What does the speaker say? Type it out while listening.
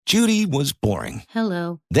Judy was boring.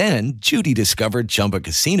 Hello. Then Judy discovered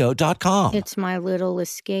ChumbaCasino.com. It's my little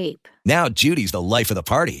escape. Now Judy's the life of the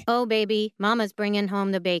party. Oh, baby, mama's bringing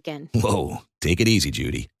home the bacon. Whoa, take it easy,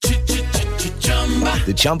 Judy.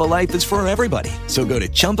 The Chumba life is for everybody. So go to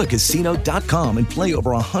ChumbaCasino.com and play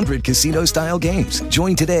over 100 casino-style games.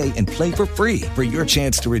 Join today and play for free for your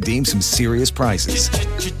chance to redeem some serious prizes.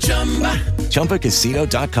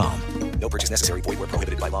 ChumbaCasino.com. No purchase necessary. Void where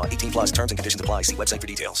prohibited by law. 18 plus terms and conditions apply. See website for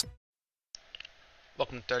details.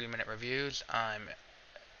 Welcome to 30 Minute Reviews. I'm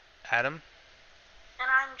Adam. And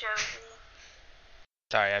I'm Josie.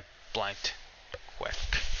 Sorry, I blanked quick.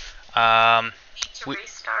 Need to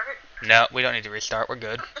restart? No, we don't need to restart. We're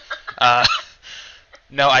good.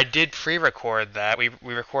 No, I did pre-record that. We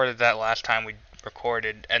recorded that last time we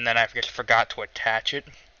recorded, and then I just forgot to attach it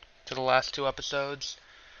to the last two episodes.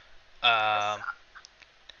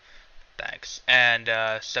 Thanks. And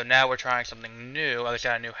so now we're trying something new. I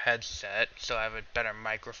got a new headset, so I have a better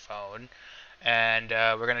microphone. And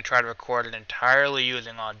we're going to try to record it entirely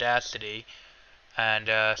using Audacity and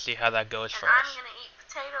see how that goes for us. I'm going to eat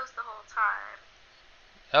potatoes the whole time.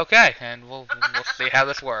 Okay, and we'll see how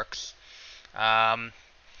this works.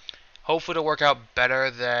 Hopefully it'll work out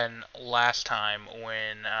better than last time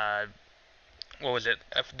when, what was it,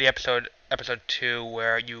 the episode 2,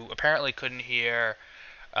 where you apparently couldn't hear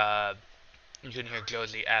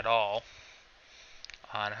Josie at all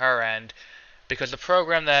on her end, because the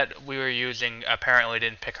program that we were using apparently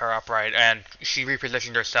didn't pick her up right, and she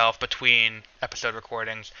repositioned herself between episode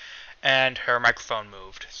recordings, and her microphone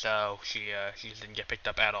moved, so she didn't get picked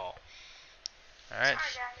up at all. Alright. Sorry,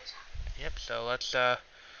 guys. Yep, so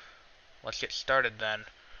let's get started then.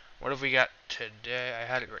 What have we got today? I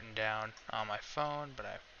had it written down on my phone, but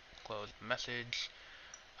I closed the message.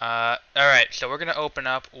 Alright, so we're going to open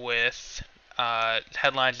up with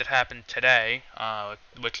headlines that happened today,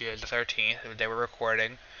 which is the 13th, the day we're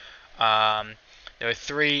recording. There are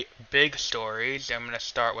 3 big stories. I'm going to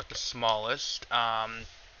start with the smallest.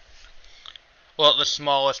 Well, the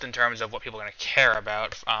smallest in terms of what people are going to care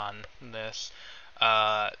about on this.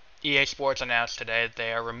 EA Sports announced today that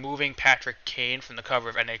they are removing Patrick Kane from the cover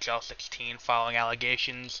of NHL 16 following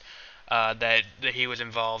allegations that he was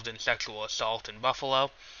involved in sexual assault in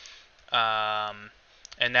Buffalo.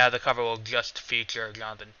 And now the cover will just feature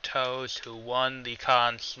Jonathan Toews, who won the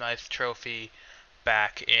Conn Smythe Trophy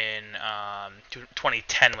back in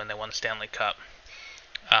 2010 when they won the Stanley Cup.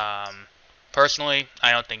 Personally,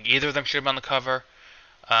 I don't think either of them should have been on the cover,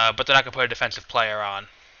 but they're not gonna put a defensive player on.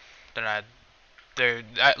 They'd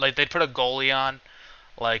put a goalie on,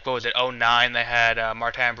 like what was it, 2009 they had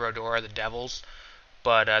Martin Brodeur, the Devils,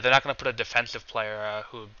 but they're not gonna put a defensive player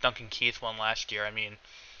who Duncan Keith won last year. I mean,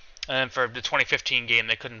 and then for the 2015 game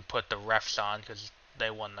they couldn't put the refs on because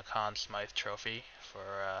they won the Conn Smythe Trophy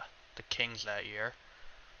for the Kings that year.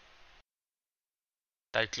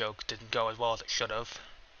 That joke didn't go as well as it should have.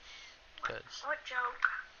 What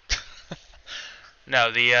joke? No,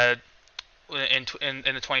 in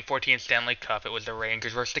the 2014 Stanley Cup, it was the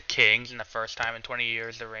Rangers versus the Kings, and the first time in 20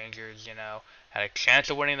 years the Rangers, had a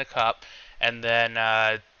chance of winning the Cup, and then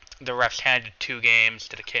the refs handed 2 games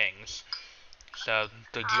to the Kings. So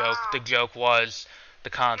the joke was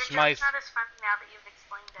the Conn Smythe. It's not as funny now that you've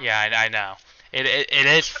explained it. Yeah, I know. It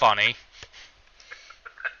is funny.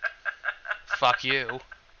 Fuck you.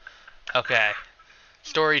 Okay.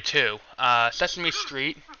 Story 2. Sesame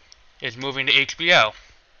Street is moving to HBO.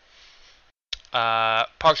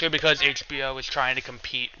 Partially because HBO is trying to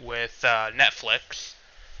compete with Netflix,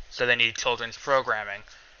 so they need children's programming.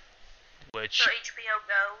 So HBO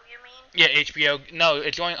Go, you mean? Yeah, HBO. No,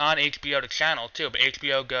 it's going on HBO to channel too, but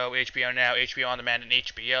HBO Go, HBO Now, HBO On Demand, and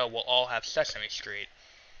HBO will all have Sesame Street.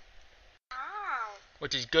 Oh.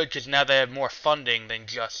 Which is good because now they have more funding than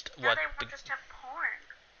just Now they won't just have porn.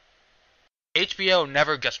 HBO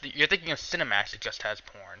never just. You're thinking of Cinemax, it just has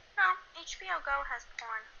porn. No, HBO Go has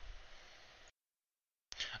porn.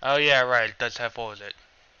 Oh yeah, right. It does have, what was it?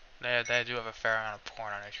 They do have a fair amount of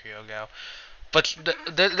porn on HBO Go. But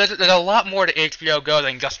there's a lot more to HBO Go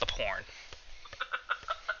than just the porn.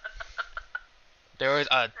 There is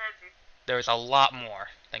a lot more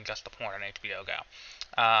than just the porn on HBO Go.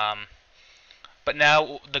 But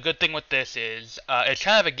now the good thing with this is it's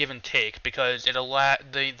kind of a give and take because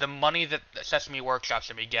the money that Sesame Workshop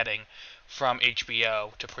should be getting from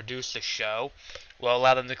HBO to produce the show will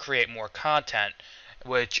allow them to create more content,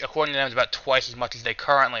 which according to them is about twice as much as they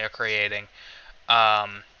currently are creating.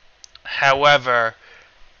 However,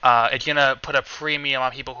 it's going to put a premium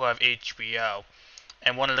on people who have HBO.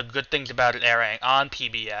 And one of the good things about it airing on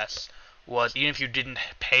PBS was even if you didn't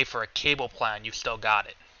pay for a cable plan, you still got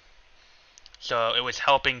it. So it was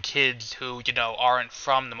helping kids who, aren't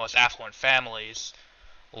from the most affluent families,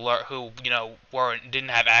 who, didn't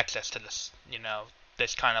have access to this,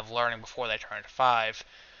 this kind of learning before they turned 5.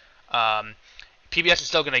 PBS is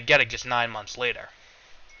still going to get it just 9 months later,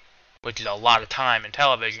 which is a lot of time in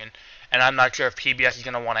television, and I'm not sure if PBS is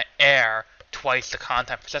going to want to air twice the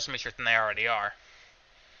content for Sesame Street than they already are.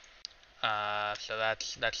 So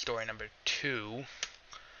that's story number 2.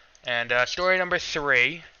 And story number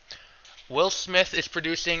 3, Will Smith is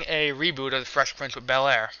producing a reboot of The Fresh Prince of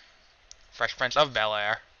Bel-Air.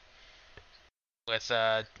 With,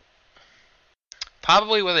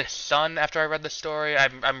 probably with his son, after I read the story.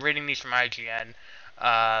 I'm reading these from IGN.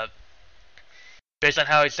 Based on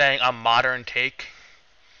how he's saying a modern take.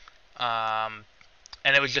 And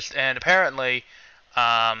it was just, and apparently,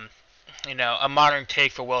 a modern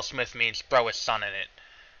take for Will Smith means throw his son in it.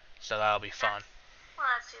 So that'll be fun. Well,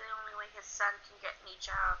 that's the only way his son can get any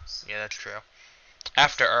jobs. Yeah, that's true.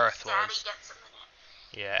 After Earth Daddy was... gets him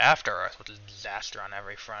in it. Yeah, After Earth was a disaster on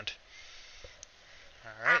every front.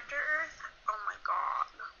 Alright. After Earth? Oh my god.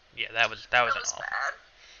 Yeah, that was That an was all. bad.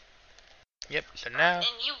 Yep, so now... And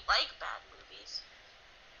you like bad movies.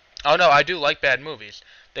 Oh no, I do like bad movies.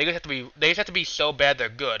 They just have to be so bad they're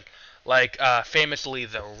good. Like, famously,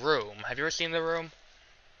 The Room. Have you ever seen The Room?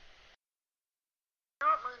 You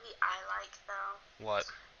know what movie I like, though? What?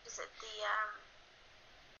 Is it the,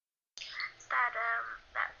 it's that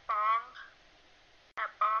Bong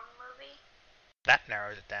movie? That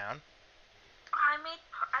narrows it down. Oh, I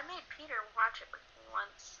made Peter watch it with me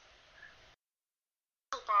once.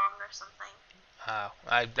 Bong or something. Oh,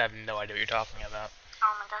 I have no idea what you're talking about.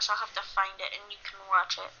 Oh my gosh, I'll have to find it and you can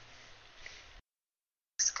watch it.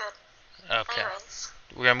 It's good. Okay. Anyways.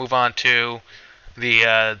 We're gonna move on to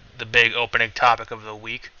the big opening topic of the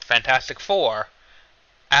week. Fantastic Four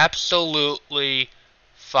absolutely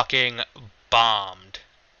fucking bombed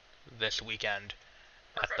this weekend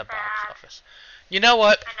at the box office. You know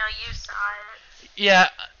what? I know you saw it. Yeah.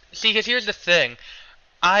 See, because here's the thing.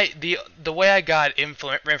 The way I got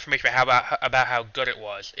information about how good it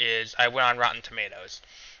was is I went on Rotten Tomatoes.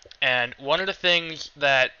 And one of the things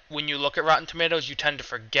that when you look at Rotten Tomatoes you tend to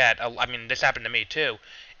forget, I mean this happened to me too,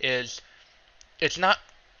 is it's not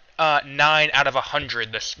 9 out of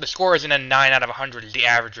 100. The score isn't a 9 out of 100 is the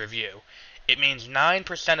average review. It means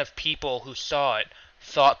 9% of people who saw it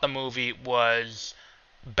thought the movie was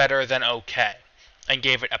better than okay and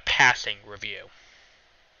gave it a passing review.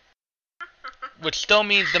 Which still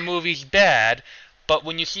means the movie's bad, but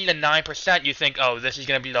when you see the 9%, you think, oh, this is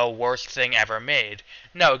going to be the worst thing ever made.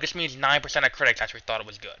 No, it just means 9% of critics actually thought it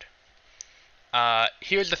was good.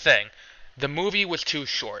 Here's the thing. The movie was too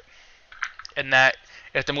short. And that,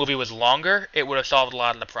 if the movie was longer, it would have solved a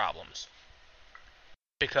lot of the problems.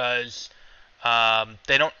 Because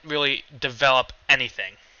they don't really develop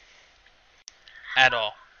anything. At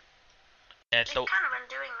all. And They've kind of been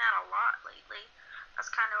doing that a lot lately.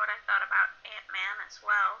 That's kind of what I thought about Ant-Man as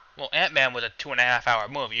well. Well, Ant-Man was a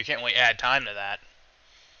 2.5-hour movie. You can't really add time to that.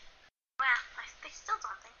 Well, I still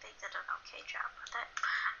don't think they did an okay job with it.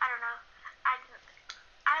 I don't know.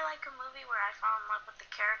 I like a movie where I fall in love with the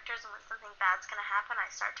characters, and when something bad's gonna happen, I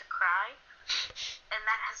start to cry. And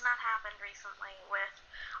that has not happened recently with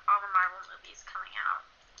all the Marvel movies coming out.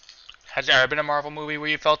 Has there ever been a Marvel movie where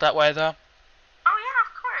you felt that way, though? Oh yeah,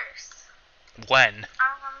 of course. When?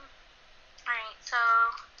 Alright, so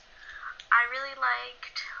I really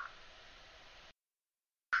liked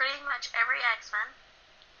pretty much every X-Men.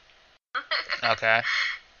 Okay.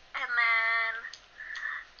 And then,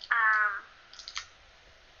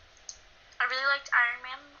 I really liked Iron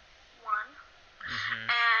Man 1. Mm-hmm.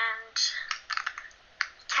 And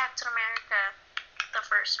Captain America, the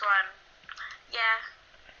first one. Yeah.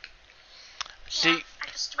 See, yeah, I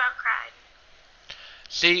just about cried.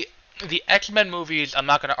 See, the X-Men movies, I'm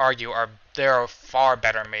not going to argue, they're far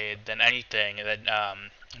better made than anything that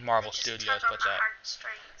Marvel Studios puts out.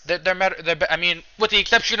 I mean, with the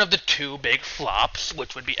exception of the 2 big flops,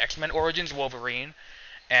 which would be X-Men Origins Wolverine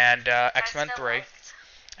and X-Men 3.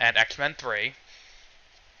 And X-Men 3.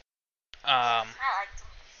 I liked them.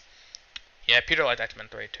 Yeah, Peter liked X-Men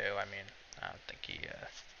 3 too. I mean, I don't think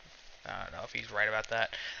I don't know if he's right about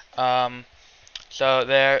that.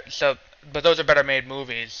 But those are better made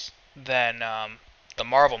movies than the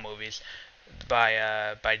Marvel movies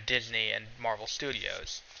by Disney and Marvel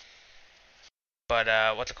Studios.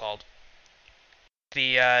 But what's it called?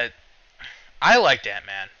 I liked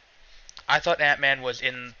Ant-Man. I thought Ant-Man was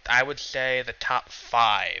in, I would say, the top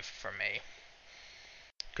 5 for me.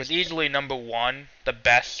 Because easily number 1, the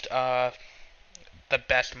best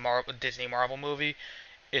Disney Marvel movie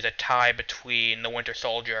is a tie between The Winter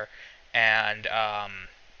Soldier and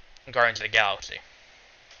Guardians of the Galaxy.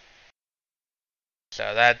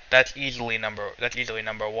 So that's easily number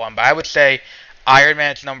one. But I would say Iron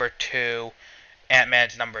Man's number 2,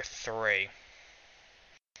 Ant-Man's number 3.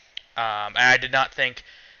 And I did not think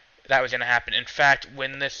that was going to happen. In fact,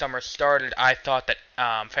 when this summer started, I thought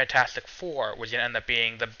that Fantastic Four was going to end up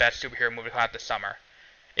being the best superhero movie out this summer.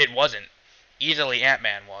 It wasn't. Easily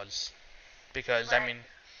Ant-Man was. Because, I mean,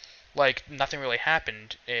 like, nothing really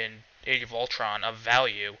happened in Age of Ultron of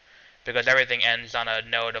value. Because everything ends on a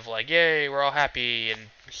note of, like, yay, we're all happy, and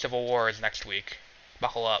Civil War is next week.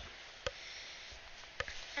 Buckle up.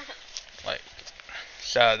 Like,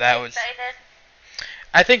 so that was... Excited.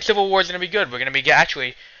 I think Civil War is going to be good. We're going to be...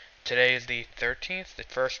 Actually, today is the 13th. The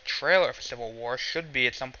first trailer for Civil War should be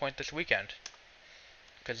at some point this weekend.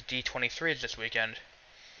 Because D23 is this weekend.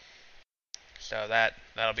 So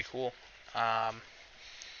that'll be cool.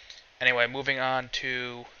 Anyway, moving on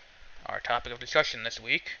to our topic of discussion this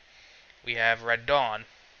week. We have Red Dawn.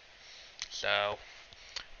 So,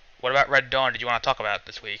 what about Red Dawn did you want to talk about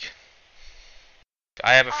this week?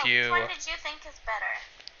 I have a few... Which one did you think is better?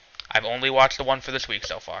 I've only watched the one for this week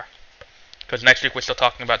so far. Because next week we're still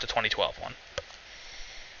talking about the 2012 one.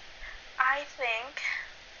 I think...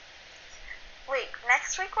 Wait,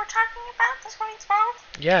 next week we're talking about the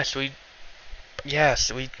 2012?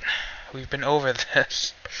 Yes, we've been over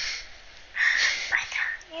this.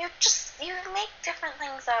 You make different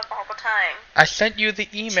things up all the time. I sent you the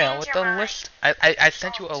email Change with your the mind. list. I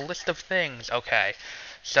sent you a list of things. Okay,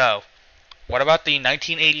 so what about the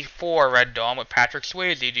 1984 Red Dawn with Patrick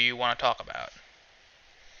Swayze? Do you want to talk about?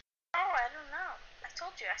 Oh, I don't know. I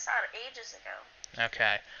told you I saw it ages ago.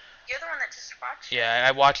 Okay. You're the one that just watched it. Yeah,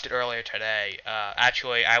 I watched it earlier today.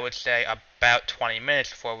 Actually, I would say about 20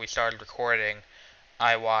 minutes before we started recording,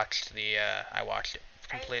 I watched it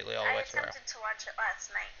completely all the way through. I attempted to watch it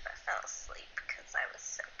last night, but fell asleep because I was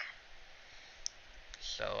sick.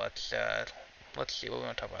 So let's see what we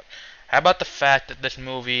want to talk about. How about the fact that this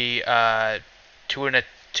movie, to an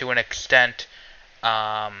extent,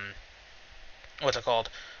 what's it called,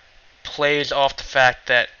 plays off the fact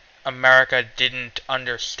that America didn't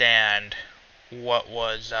understand what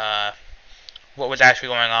was actually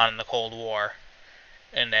going on in the Cold War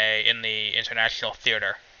in the international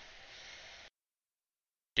theater.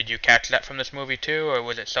 Did you catch that from this movie too, or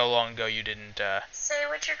was it so long ago you didn't? Say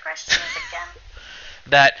what your question is again.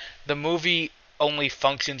 That the movie only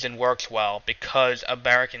functions and works well because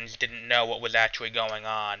Americans didn't know what was actually going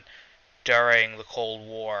on during the Cold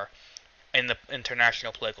War in the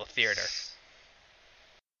international political theater.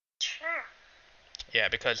 Sure. Yeah,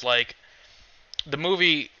 because like the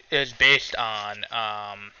movie is based on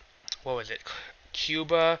what was it?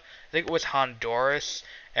 Cuba, I think it was Honduras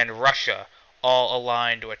and Russia all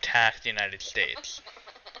aligned to attack the United States.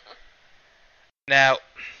 Now,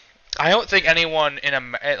 I don't think anyone in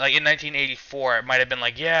 1984 it might have been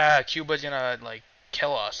like, yeah, Cuba's gonna like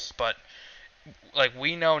kill us, but like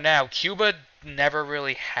we know now, Cuba never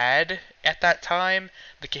really had at that time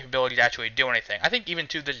the capability to actually do anything. I think even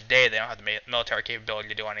to this day they don't have the military capability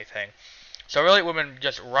to do anything. So really it would have been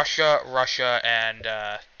just Russia, and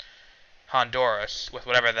Honduras with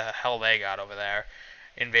whatever the hell they got over there,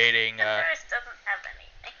 invading. Honduras doesn't have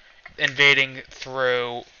anything. Invading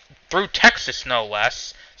through Texas, no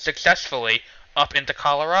less, successfully up into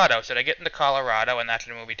Colorado. So they get into Colorado, and that's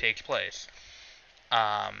where the movie takes place.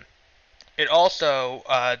 It also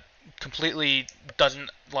completely doesn't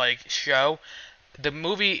like show. The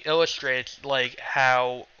movie illustrates like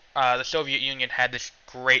how the Soviet Union had this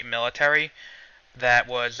great military that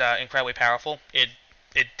was incredibly powerful. It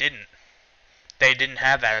didn't. They didn't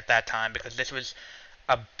have that at that time because this was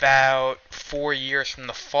about 4 years from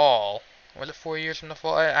the fall. Was it 4 years from the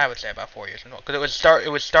fall? I would say about 4 years from the fall, because it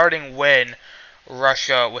was starting when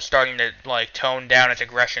Russia was starting to like tone down its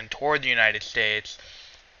aggression toward the United States,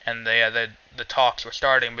 and the talks were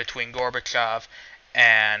starting between Gorbachev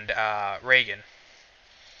and Reagan.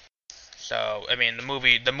 So I mean, the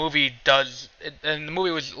movie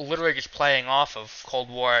was literally just playing off of Cold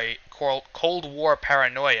War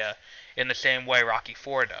paranoia in the same way Rocky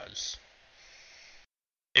IV does.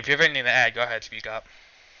 If you have anything to add, go ahead, speak up.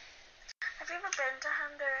 Have you ever been to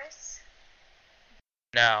Honduras?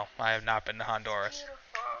 No, I have not been to Honduras.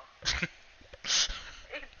 Beautiful. It's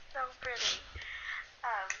so pretty.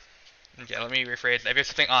 Okay, let me rephrase. If you have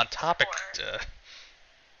something on topic,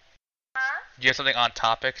 Huh? do you have something on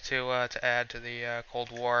topic to add to the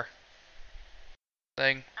Cold War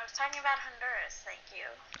thing? I was talking about Honduras, thank you.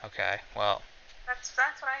 Okay, well. That's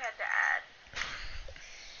what I had to add.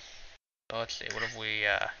 So let's see.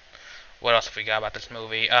 What else have we got about this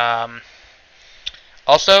movie?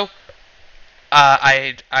 Also,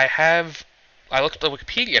 I looked at the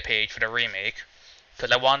Wikipedia page for the remake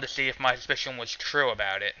because I wanted to see if my suspicion was true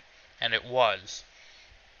about it, and it was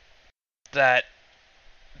that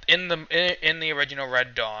in the original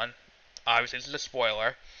Red Dawn, obviously this is a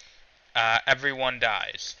spoiler, everyone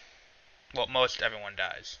dies. Well, most everyone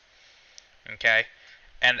dies. Okay?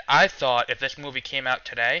 And I thought if this movie came out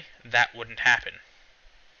today, that wouldn't happen.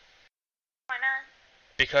 Why not?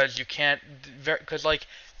 Because you can't... Because, like,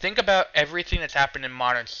 think about everything that's happened in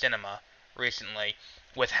modern cinema recently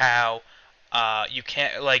with how you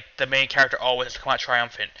can't... Like, the main character always has to come out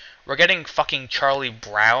triumphant. We're getting fucking Charlie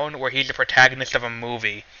Brown, where he's the protagonist of a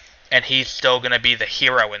movie, and he's still gonna be the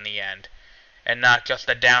hero in the end. And not just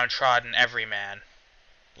the downtrodden everyman.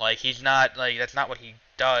 Like, he's not... Like, that's not what he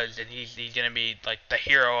does, and he's gonna be, like, the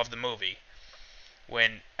hero of the movie.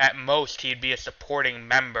 When, at most, he'd be a supporting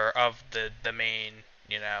member of the main...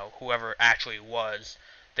 You know, whoever actually was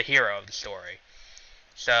the hero of the story.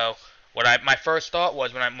 So, my first thought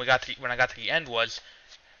was when I got to the end was,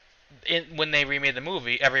 when they remade the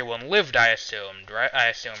movie, everyone lived. I assume,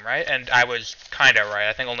 right? And I was kind of right.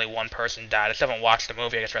 I think only one person died. I still haven't watched the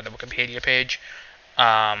movie. I just read the Wikipedia page.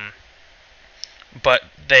 But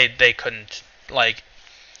they couldn't, like.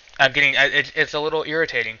 It's a little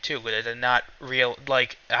irritating too, because it's not real.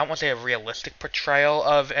 Like, I don't want to say a realistic portrayal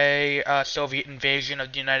of a Soviet invasion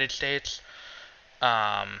of the United States.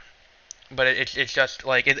 But it's just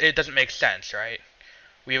like it doesn't make sense, right?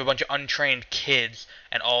 We have a bunch of untrained kids,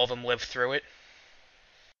 and all of them live through it.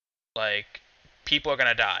 Like, people are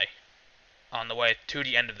gonna die on the way to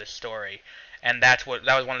the end of this story, and that was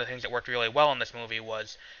one of the things that worked really well in this movie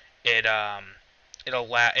was it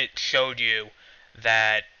showed you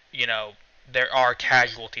that. You know, there are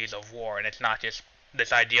casualties of war, and it's not just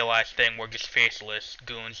this idealized thing where just faceless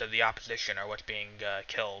goons of the opposition are what's being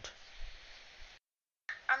killed.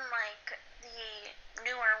 Unlike the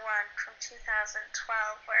newer one from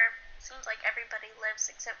 2012, where it seems like everybody lives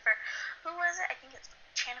except for, who was it? I think it's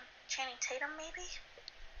Channing Tatum, maybe?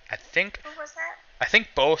 Who was that? I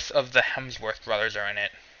think both of the Hemsworth brothers are in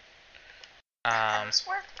it.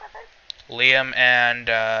 Hemsworth brothers? Liam and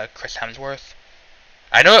Chris Hemsworth.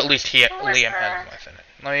 I know at least Liam Hemsworth in it.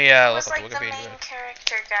 Let me look up the Wikipedia. It was like the main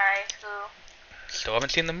character guy who... Still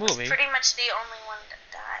haven't seen the movie. Was pretty much the only one that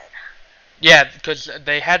died. Yeah, because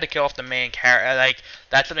they had to kill off the main character. Like,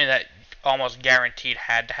 that's something that almost guaranteed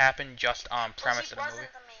had to happen just on premise of the movie. He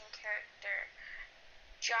wasn't the main character.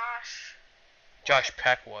 Josh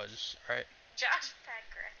Peck was, right? Josh Peck,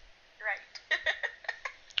 right.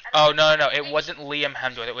 Oh, no. It wasn't Liam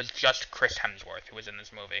Hemsworth. It was just Chris Hemsworth who was in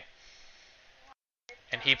this movie.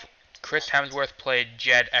 And Chris Hemsworth played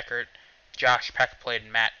Jed Eckert, Josh Peck played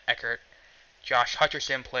Matt Eckert, Josh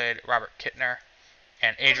Hutcherson played Robert Kittner,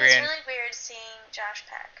 and Adrian... It was really weird seeing Josh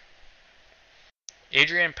Peck.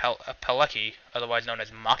 Adrian Palicki, otherwise known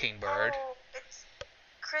as Mockingbird. Oh, it's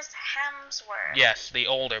Chris Hemsworth. Yes, the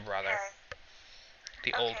older brother.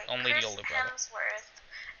 Okay. The older brother. Hemsworth.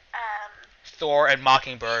 Thor and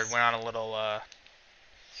Mockingbird went on a little,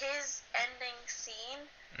 His ending scene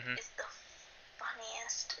is the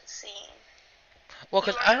funniest scene. Well,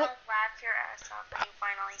 because I don't laugh your ass off when you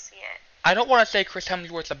finally see it. I don't want to say Chris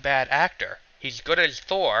Hemsworth's a bad actor. He's good as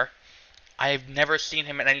Thor. I've never seen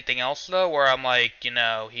him in anything else though, where I'm like, you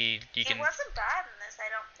know, he can. He wasn't bad in this, I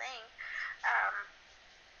don't think.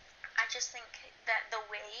 I just think that the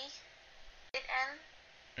way it ends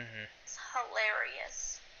is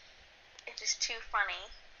hilarious. It is too funny.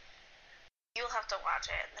 You'll have to watch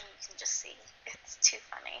it, and then you can just see it's too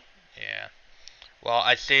funny. Yeah. Well,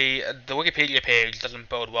 I see the Wikipedia page doesn't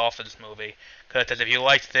bode well for this movie, because it says if you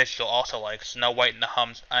like this, you'll also like Snow White and the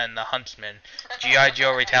Huntsman, G.I.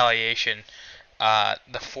 Joe Retaliation,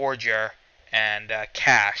 The Forger, and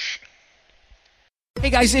Cash. Hey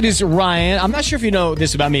guys, it is Ryan. I'm not sure if you know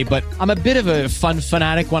this about me, but I'm a bit of a fun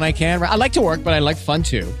fanatic when I can. I like to work, but I like fun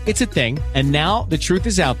too. It's a thing. And now the truth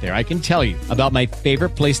is out there. I can tell you about my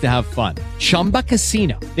favorite place to have fun. Chumba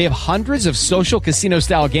Casino. They have hundreds of social casino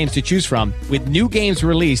style games to choose from with new games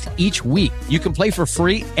released each week. You can play for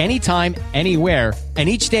free anytime, anywhere. And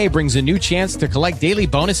each day brings a new chance to collect daily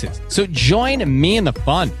bonuses. So join me in the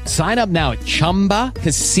fun. Sign up now at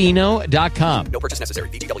ChumbaCasino.com. No purchase necessary.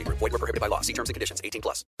 VGW. Void where prohibited by law. See terms and conditions.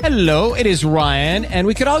 18+. Hello, it is Ryan, and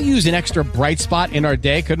we could all use an extra bright spot in our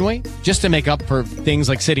day, couldn't we? Just to make up for things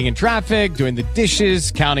like sitting in traffic, doing the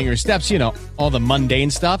dishes, counting your steps, you know, all the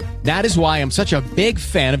mundane stuff. That is why I'm such a big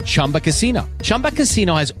fan of Chumba Casino. Chumba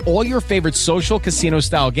Casino has all your favorite social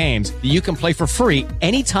casino-style games that you can play for free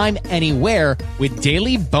anytime, anywhere with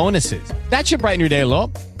daily bonuses. That should brighten your day a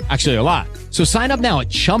little. Actually, a lot. So sign up now at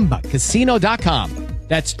ChumbaCasino.com.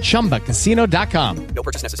 That's ChumbaCasino.com. No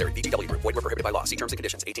purchase necessary. VGW Group. Void where prohibited by law. See terms and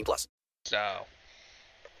conditions. 18+. So,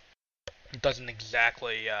 it doesn't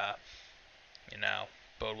exactly,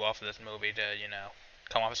 bode well for this movie to,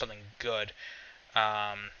 come off with something good.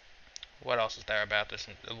 What else is there about this?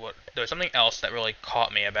 There's something else that really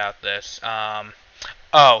caught me about this.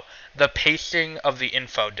 The pacing of the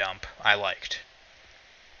info dump I liked.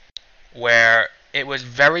 Where it was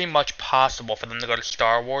very much possible for them to go to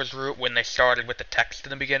Star Wars route when they started with the text in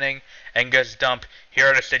the beginning and just dump, here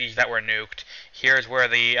are the cities that were nuked, here's where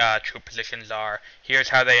the troop positions are, here's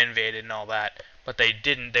how they invaded and all that. But they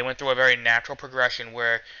didn't. They went through a very natural progression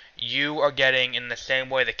where you are getting, in the same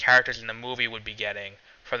way the characters in the movie would be getting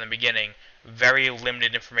from the beginning, very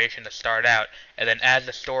limited information to start out, and then as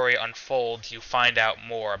the story unfolds, you find out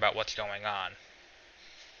more about what's going on.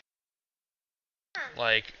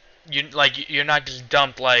 You're not just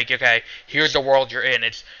dumped okay, here's the world you're in.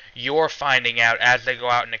 It's you're finding out as they go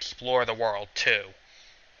out and explore the world too.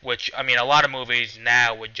 Which, I mean, a lot of movies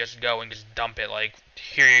now would just go and just dump it,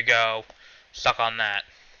 here you go, suck on that,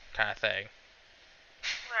 kind of thing.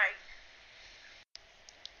 Right.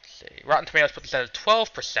 Let's see. Rotten Tomatoes puts it at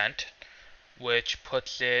 12%, which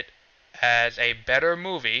puts it as a better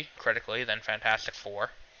movie, critically, than Fantastic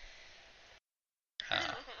Four.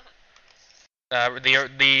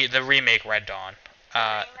 The remake Red Dawn.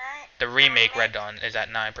 The remake Red Dawn is at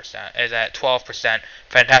 9%. Is at 12%.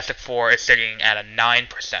 Fantastic Four is sitting at a 9%.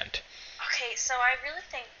 Okay, so I really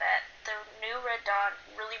think that the new Red Dawn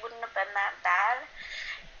really wouldn't have been that bad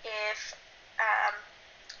if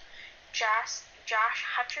Josh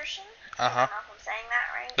Hutcherson. I don't know if I'm saying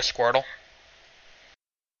that right. The Squirtle.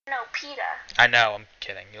 No, PETA. I know. I'm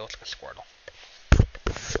kidding. You look like a Squirtle. He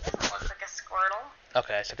doesn't look like a Squirtle.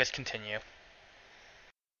 Okay, so let's continue.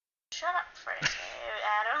 Shut up, Frank.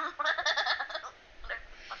 Adam.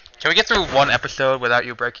 Can we get through one episode without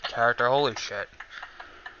you breaking character? Holy shit.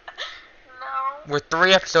 No. We're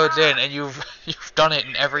 3 episodes in, and you've done it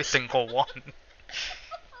in every single one. Don't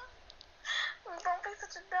be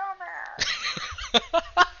such a dumbass.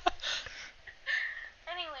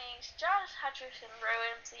 Anyways, Josh Hutcherson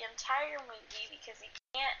ruins the entire movie because he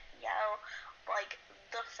can't yell,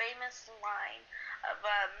 the famous line of,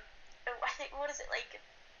 I think, what is it,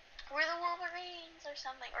 we're the Wolverines or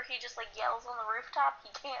something, or he just yells on the rooftop. He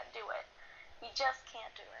can't do it. He just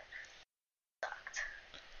can't do it. Sucked.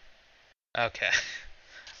 Okay.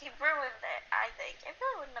 He ruined it, I think. It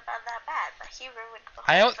really wouldn't have been that bad, but he ruined the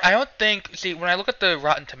whole thing. I don't think. See, when I look at the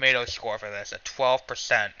Rotten Tomatoes score for this at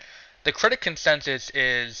 12%, the critic consensus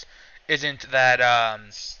isn't that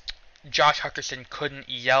Josh Hutcherson couldn't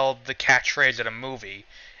yell the catchphrase at a movie.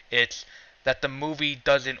 It's that the movie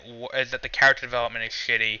that the character development is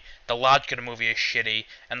shitty, the logic of the movie is shitty,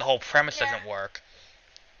 and the whole premise doesn't work.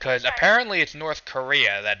 Because apparently it's North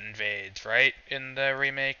Korea that invades, right, in the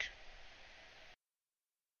remake?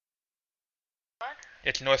 What?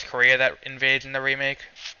 It's North Korea that invades in the remake?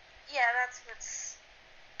 Yeah, that's what's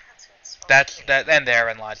supposed to be. And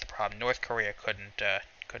therein lies the problem. North Korea couldn't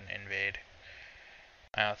invade.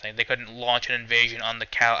 I don't think they couldn't launch an invasion on the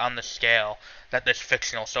scale that this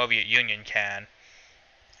fictional Soviet Union can.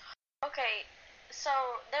 Okay,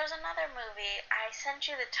 so there's another movie. I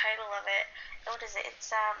sent you the title of it. What is it?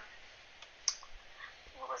 It's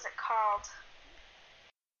what was it called?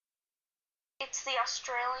 It's the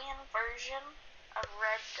Australian version of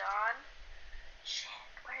Red Dawn. Shit,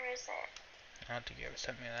 where is it? I don't think you ever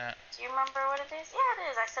sent me that. Do you remember what it is? Yeah,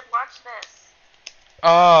 it is. I said watch this.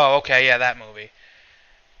 Oh, okay, yeah, that movie.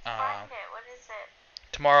 Find it. What is it?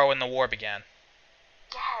 Tomorrow When the War Began.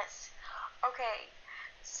 Yes. Okay.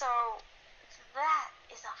 So that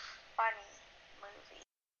is a funny movie.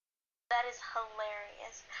 That is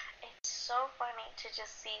hilarious. It's so funny to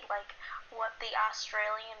just see what the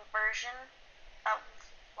Australian version of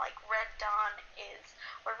Red Dawn is.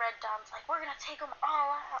 Where Red Dawn's we're gonna take them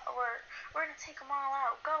all out. We're gonna take them all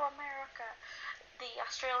out. Go America. The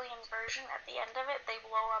Australian version, at the end of it, they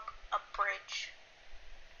blow up a bridge.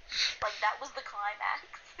 That was the climax.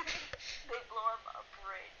 They blow up a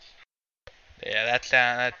bridge. Yeah, that's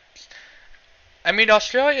I mean,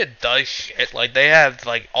 Australia does shit. They have,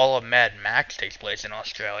 all of Mad Max takes place in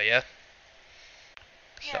Australia.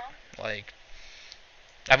 Yeah. So,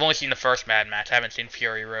 I've only seen the first Mad Max. I haven't seen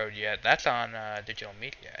Fury Road yet. That's on digital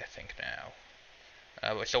media, I think, now.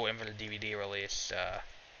 We're still waiting for the DVD release.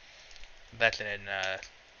 That's in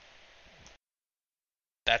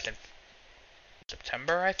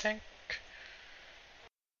September, I think.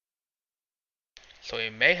 So we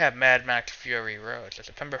may have Mad Max Fury Road. So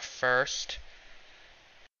September 1st.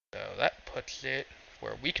 So that puts it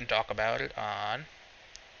where we can talk about it on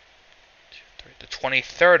The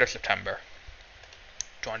 23rd of September.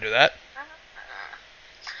 Do you want to do that?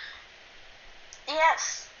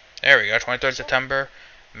 Yes. There we go. 23rd September,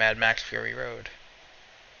 Mad Max Fury Road.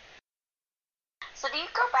 So do you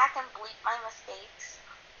go back and bleep my mistakes?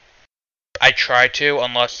 I try to,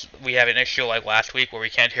 unless we have an issue like last week where we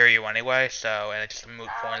can't hear you anyway, so, and it's just a moot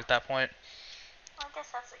point at that point. Well, I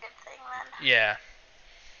guess that's a good thing then. Yeah.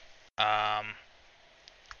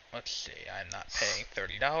 Let's see. I'm not paying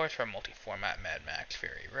 $30 for multi-format Mad Max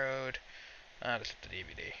Fury Road. This is the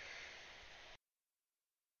DVD.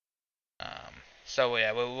 So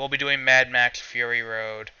yeah, we'll be doing Mad Max Fury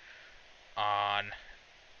Road on,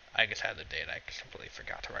 I guess I had the date, I completely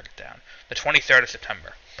forgot to write it down, the 23rd of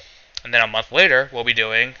September. And then a month later, we'll be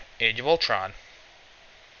doing Age of Ultron,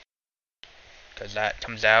 because that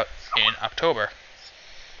comes out in October.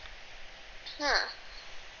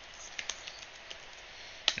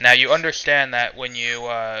 Now you understand that when you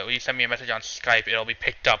send me a message on Skype, it'll be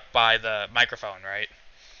picked up by the microphone, right?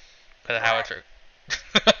 Because of how it's.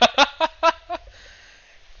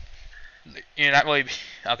 You're not really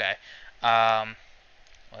okay.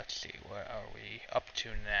 Let's see, what are we up to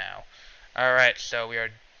now? All right, so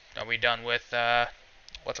are we done with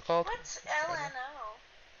what's it called? What's LNO?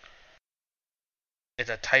 It's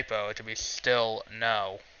a typo. It should be still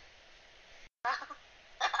no.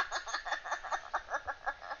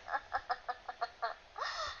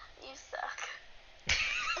 You suck.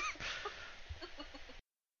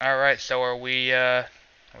 All right, so are we out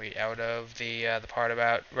of the part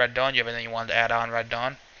about Red Dawn? Do you have anything you wanted to add on Red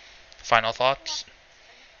Dawn? Final thoughts?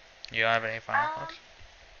 You don't have any final thoughts?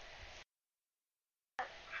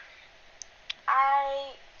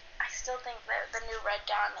 I still think that the new Red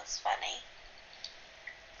Dawn is funny.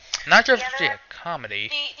 Not just a comedy.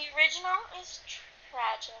 The original is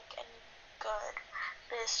tragic and good.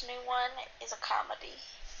 This new one is a comedy.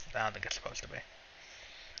 I don't think it's supposed to be.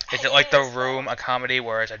 Is it like The Room, a comedy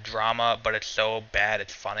where it's a drama, but it's so bad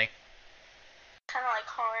it's funny? Kind of like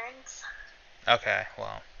Horns. Okay,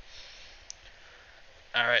 well.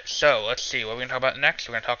 Alright, so let's see. What are we going to talk about next?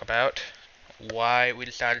 We're going to talk about why we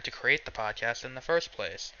decided to create the podcast in the first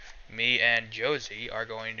place. Me and Josie are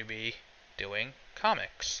going to be doing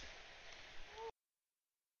comics.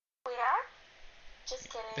 We are? Just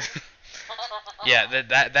kidding. Yeah,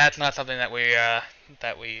 that's not something that we've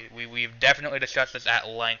definitely discussed this at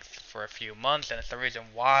length for a few months, and it's the reason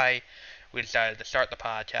why we decided to start the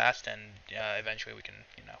podcast, and eventually we can,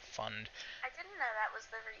 fund. I didn't know that was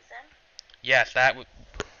the reason. Yes,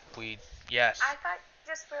 yes. I thought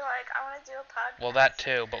just be like, I want to do a podcast. Well, that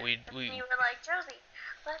too, but we. And you were like, Josie,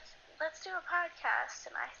 let's do a podcast,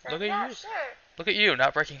 and I said, Look at yeah, you. sure. Look at you,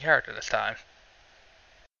 not breaking character this time.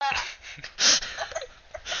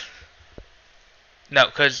 No,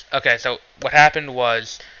 okay, so what happened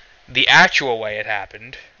was, the actual way it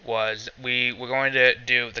happened was we were going to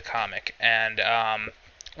do the comic, and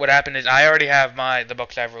what happened is I already have the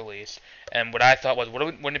books I've released, and what I thought was,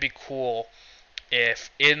 wouldn't it be cool if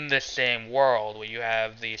in the same world where you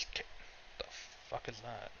have these, the fuck is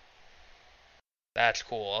that? That's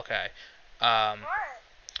cool, okay. What?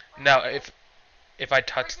 No, if I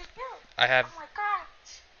touch, What did you do? I have. Oh my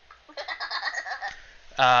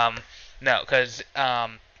god. No, because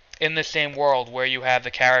in the same world where you have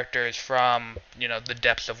the characters from, the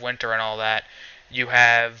depths of winter and all that,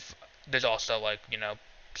 there's also,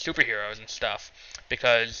 superheroes and stuff.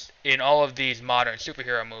 Because in all of these modern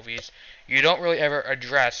superhero movies, you don't really ever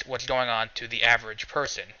address what's going on to the average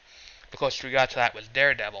person. The closest we got to that was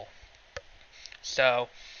Daredevil. So,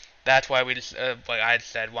 that's why we just, I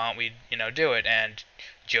said, why don't we, do it? And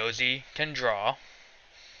Josie can draw,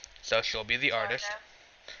 so she'll be the artist.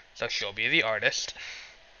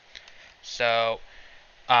 So,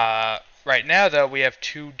 right now, though, we have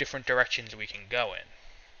two different directions we can go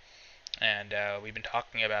in. And we've been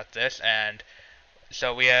talking about this, and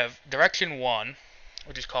so we have Direction 1,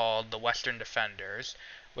 which is called The Western Defenders,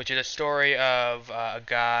 which is a story of a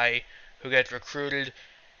guy who gets recruited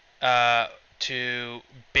to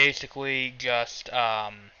basically just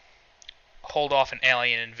hold off an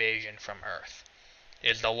alien invasion from Earth,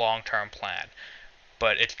 is the long-term plan.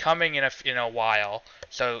 But it's coming in a while,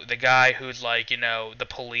 so the guy who's the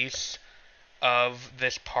police of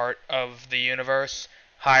this part of the universe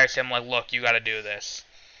hires him, look, you gotta do this,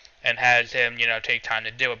 and has him, take time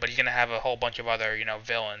to do it, but he's gonna have a whole bunch of other,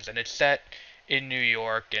 villains, and it's set in New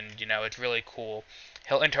York, and, it's really cool.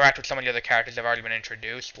 He'll interact with some of the other characters that have already been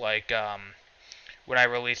introduced, when I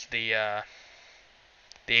released the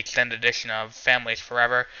extended edition of Families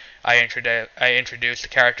Forever, I introduced the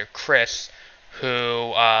character Chris,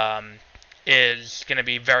 who is going to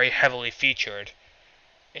be very heavily featured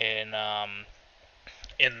in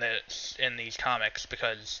these comics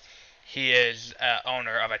because he is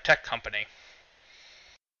owner of a tech company,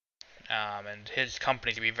 and his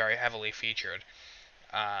company to be very heavily featured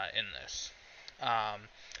in this.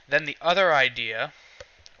 Then the other idea,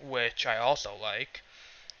 which I also like,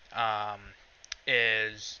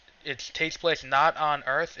 is it takes place not on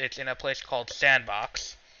Earth. It's in a place called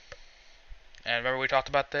Sandbox. And remember we talked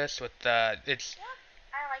about this with it's Yeah,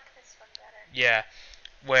 I like this one better. yeah,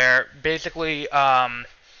 where basically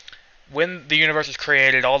when the universe was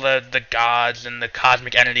created, all the gods and the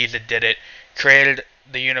cosmic entities that did it created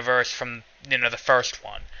the universe from the first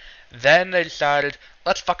one. Then they decided,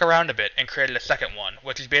 let's fuck around a bit and created a second one,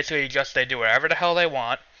 which is basically just they do whatever the hell they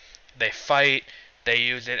want. They fight. They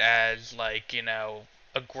use it as like a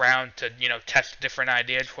ground to test different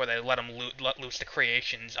ideas before they let loose the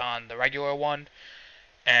creations on the regular one.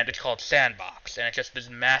 And it's called Sandbox, and it's just this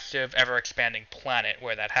massive, ever-expanding planet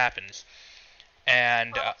where that happens.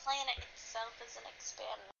 And Well, the planet itself is an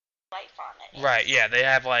expanded life on it. right, yeah, they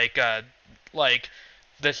have like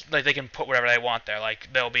this, like they can put whatever they want there. Like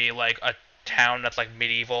there'll be like a town that's like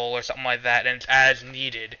medieval or something like that, and it's as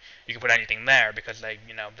needed. You can put anything there because they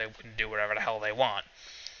can do whatever the hell they want.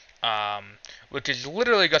 Which is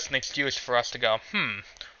literally just an excuse for us to go,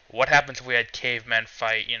 what happens if we had cavemen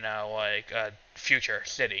fight, like a future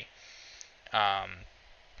city?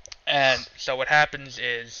 And so what happens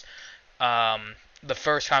is, the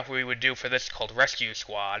first comp we would do for this is called Rescue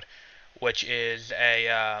Squad, which is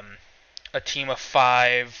a team of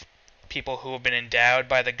 5 people who have been endowed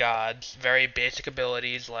by the gods, very basic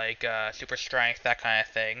abilities like super strength, that kind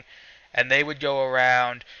of thing, and they would go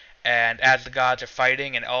around, and as the gods are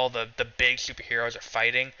fighting and all the big superheroes are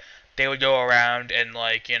fighting, they would go around and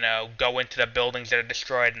go into the buildings that are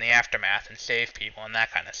destroyed in the aftermath and save people and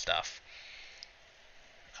that kind of stuff.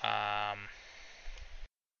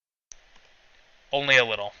 Only a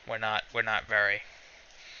little. We're not very.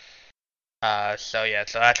 So yeah,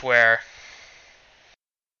 so that's where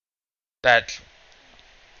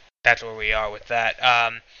we are with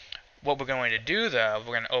that. What we're going to do though,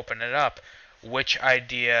 we're going to open it up. Which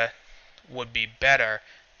idea would be better?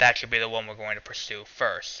 That should be the one we're going to pursue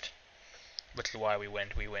first. Which is why we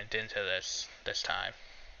went into this time.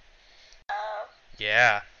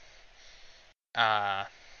 Yeah. And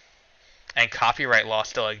copyright law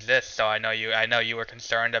still exists, so I know you were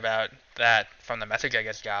concerned about that from the message I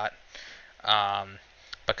just got.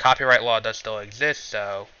 But copyright law does still exist,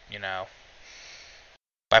 so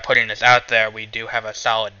by putting this out there, we do have a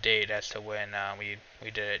solid date as to when we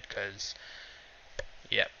did it. Cause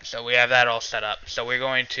yep, so we have that all set up. So we're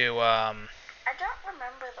going to I don't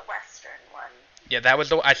remember the Western one. yeah, that was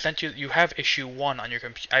the I sent you. You have issue 1 on your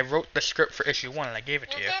computer. I wrote the script for issue 1 and I gave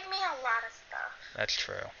it to you. You gave me a lot of stuff That's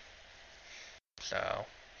true. So.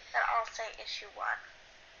 that all say issue 1.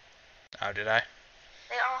 Oh, did I?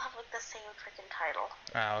 They all have like the same freaking title.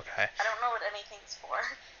 Oh, okay. I don't know what anything's for.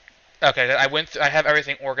 Okay, I have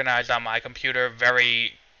everything organized on my computer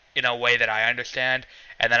very in a way that I understand,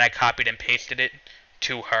 and then I copied and pasted it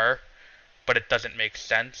to her, but it doesn't make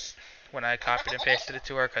sense when I copied and pasted it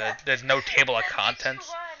to her because there's no table of contents.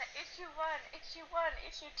 Issue 1,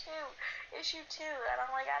 issue 2, issue 2, and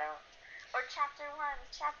I'm like, or chapter 1,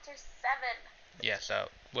 chapter 7. Yeah, so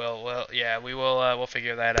we'll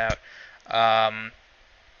figure that out.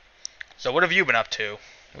 So what have you been up to?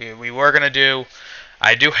 We were gonna do.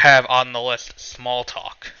 I do have on the list small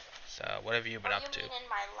talk. So what have you been up to? What do you mean in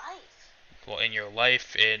my life? Well, in your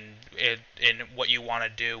life, in what you want to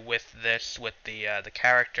do with this, with the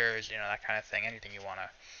characters, that kind of thing. Anything you want to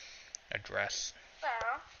address.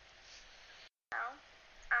 Well,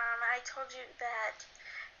 I told you that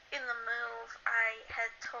in the move I had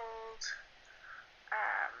told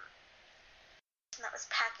that was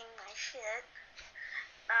packing my shit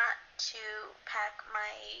not to pack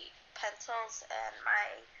my pencils and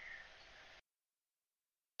my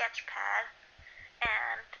sketch pad,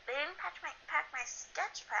 and they didn't pack my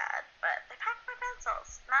sketch pad, but they packed my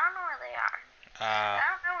pencils, and I don't know where they are. I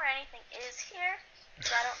don't know where anything is here,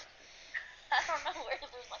 so I don't know where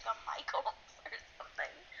there's like a Michael's or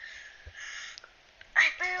something. I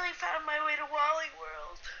barely found my way to Wally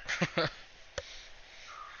World.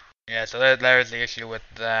 Yeah, so there's the issue with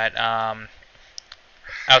that.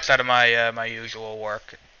 Outside of my usual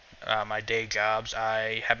work, my day jobs,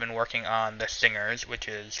 I have been working on The Singers, which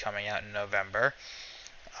is coming out in November.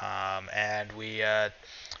 And I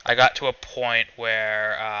got to a point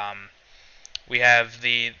where we have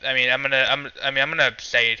the. I'm gonna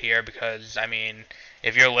say it here because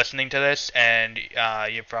if you're listening to this and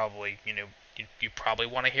you probably you probably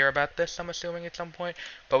want to hear about this. I'm assuming at some point,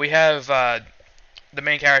 but we have the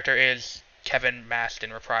main character is Kevin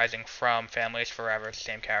Maston, reprising from Families Forever, the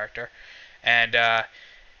same character. And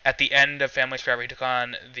at the end of Families Forever, he took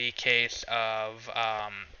on the case of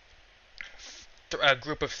a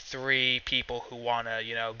group of 3 people who want to,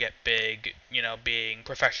 get big, being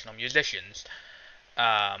professional musicians.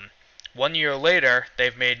 1 year later,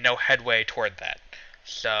 they've made no headway toward that.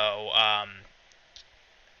 So,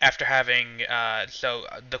 after having, so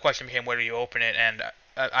the question became, where do you open it? And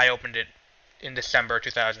I opened it in December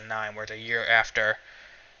 2009, where it's a year after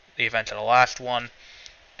the events of the last one.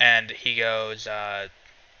 And he goes, now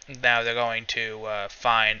they're going to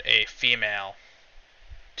find a female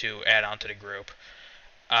to add onto the group,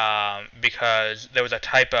 because there was a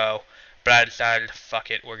typo, but I decided, fuck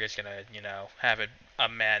it, we're just gonna, have it a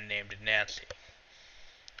man named Nancy.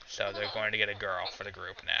 So they're going to get a girl for the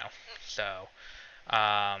group now. So,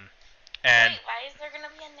 and Wait, why is there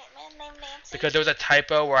gonna be a man named Nancy? because there was a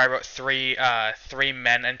typo where I wrote three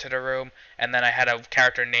men into the room, and then I had a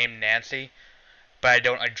character named Nancy, but I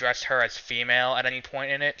don't address her as female at any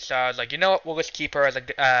point in it. So I was like, you know what? We'll just keep her as a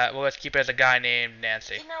a guy named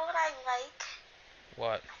Nancy. You know what I like?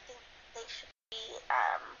 What? I think they should be,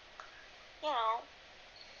 you know,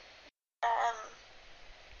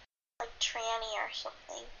 like tranny or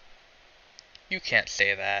something. You can't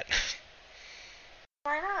say that.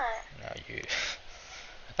 Why not? No, you.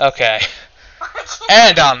 Okay. Why can't,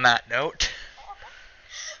 And on that note,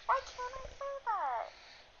 why can't I say that?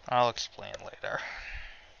 I'll explain later.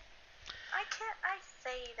 Why can't I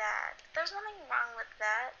say that? There's nothing wrong with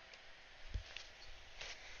that.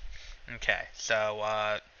 Okay, so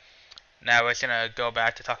now we're gonna go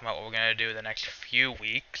back to talking about what we're gonna do the next few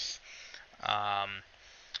weeks.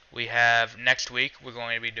 We have next week we're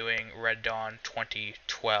going to be doing Red Dawn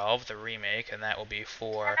 2012, the remake, and that will be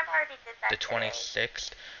for Kind of already did that the today.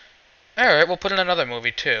 26th. All right, we'll put in another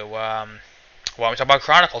movie too. Why don't we talk about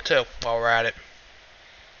Chronicle too while we're at it?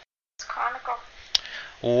 It's Chronicle.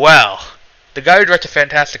 Well, the guy who directed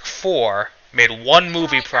Fantastic Four made one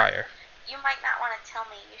movie prior. You might not want to tell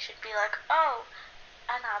me. You should be like, oh,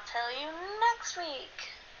 and I'll tell you next week.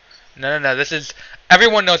 No. This is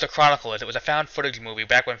everyone knows what Chronicle is. It was a found footage movie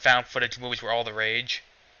back when found footage movies were all the rage.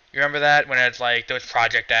 You remember that when it's like there was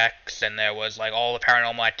Project X and there was like all the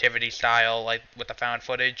Paranormal Activity style like with the found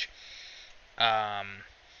footage.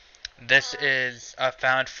 This is a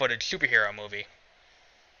found footage superhero movie.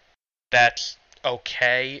 That's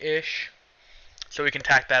okay-ish. So we can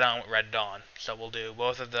tack that on with Red Dawn. So we'll do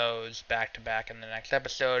both of those back to back in the next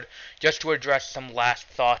episode, just to address some last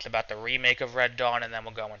thoughts about the remake of Red Dawn, and then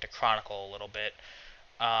we'll go into Chronicle a little bit.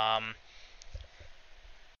 Unless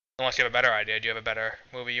you have a better idea, do you have a better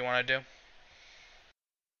movie you want to do?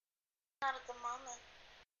 Not at the moment.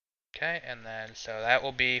 Okay, and then so that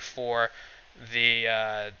will be for the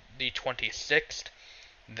 26th.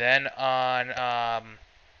 Then on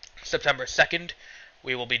September 2nd,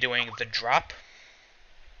 we will be doing The Drop.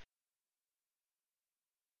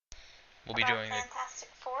 We'll be doing Fantastic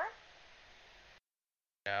Four?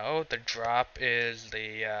 No, The Drop is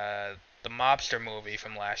the mobster movie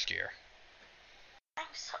from last year. I'm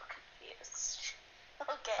so confused.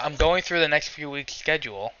 Okay. I'm going through the next few weeks'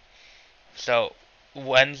 schedule. So,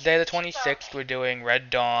 Wednesday the 26th, we're doing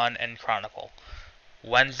Red Dawn and Chronicle.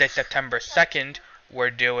 Wednesday, September 2nd,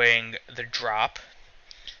 we're doing The Drop.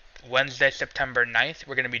 Wednesday, September 9th,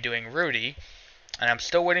 we're going to be doing Rudy. And I'm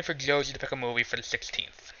still waiting for Josie to pick a movie for the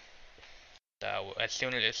 16th.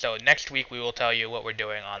 So next week we will tell you what we're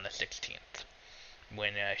doing on the 16th.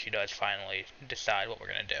 When she does finally decide what we're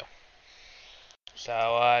going to do.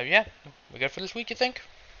 So, yeah. We good for this week, you think?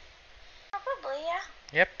 Probably, yeah.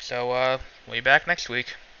 Yep, so we'll be back next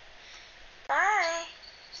week.